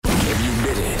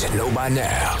To know by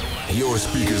now, your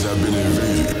speakers have been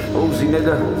invaded. Uzi,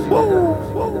 nigga.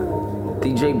 Woo.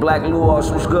 DJ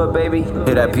Blkluos, what's good, baby?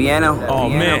 Hear that piano? Oh,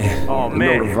 man. Oh,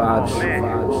 man. You know the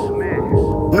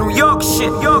vibes. New York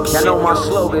shit, York shit. Y'all know my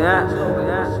slogan,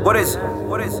 huh? What is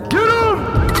it? Get him!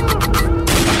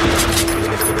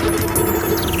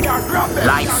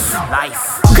 Life.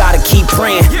 Gotta keep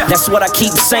praying, that's what I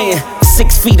keep saying.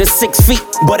 6 feet or 6 feet,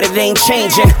 but it ain't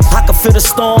changing. I can feel the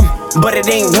storm, but it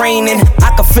ain't raining.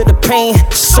 I can feel the pain,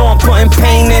 so I'm putting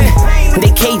pain in.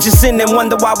 They cage us in and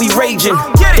wonder why we raging.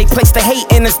 They place the hate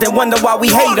in us, then wonder why we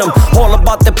hate them. All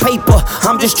about the paper,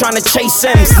 I'm just trying to chase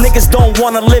M's. Niggas don't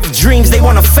wanna live dreams, they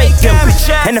wanna fake them.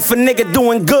 And if a nigga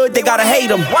doing good, they gotta hate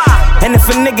him. And if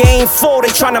a nigga ain't full, they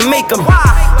tryna make him.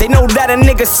 They know that a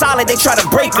nigga solid, they try to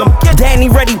break him. Danny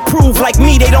ready prove like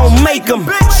me, they don't make him.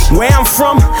 Where I'm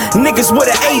from, niggas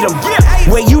would've ate him.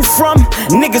 Where you from,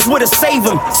 niggas would've saved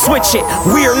him. Switch it,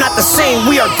 we are not the same,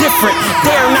 we are different.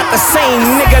 They are not the same,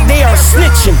 nigga, they are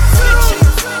snitching.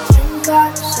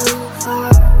 Got so far,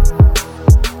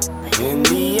 but In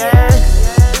the end,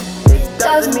 it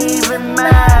doesn't even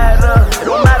matter. It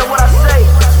don't matter what I say.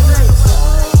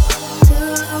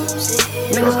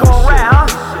 Niggas gon' rap,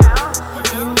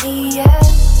 huh? in the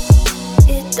end,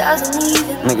 it doesn't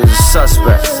even Niggas is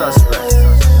suspect.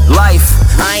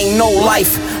 Life, I ain't no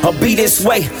life, I'll be this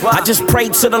way. I just pray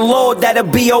to the Lord that it'll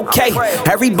be okay.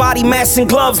 Everybody masks and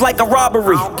gloves like a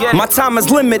robbery. My time is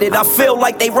limited, I feel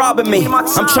like they robbing me.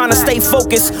 I'm trying to stay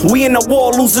focused, we in the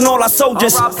war losing all our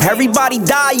soldiers. Everybody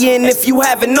dying if you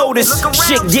haven't noticed.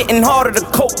 Shit getting harder to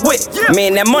cope with.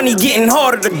 Man, that money getting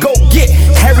harder to go get.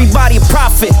 Everybody a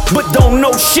prophet, but don't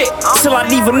know shit. Till I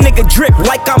leave a nigga drip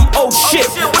like I'm oh shit.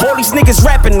 All these niggas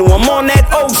rapping new, I'm on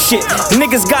that old shit.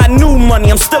 Niggas got new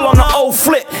money, I'm still on the old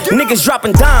flip. Niggas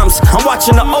dropping dimes, I'm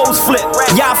watching the O's flip.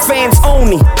 Y'all fans own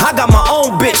me, I got my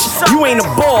own bitch. You ain't a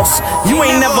boss, you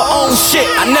ain't never owned shit.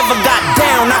 I never got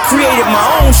down, I created my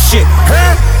own shit.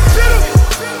 Huh?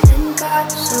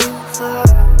 got so far,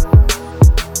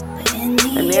 but in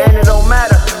In the the end, it don't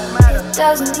matter. it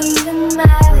doesn't even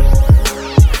matter.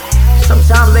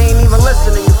 Sometimes they ain't even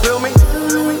listening, you feel me?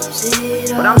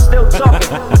 But I'm still talking.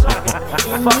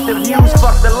 Fuck the views,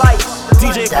 fuck the lights.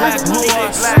 DJ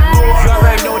Blkluos.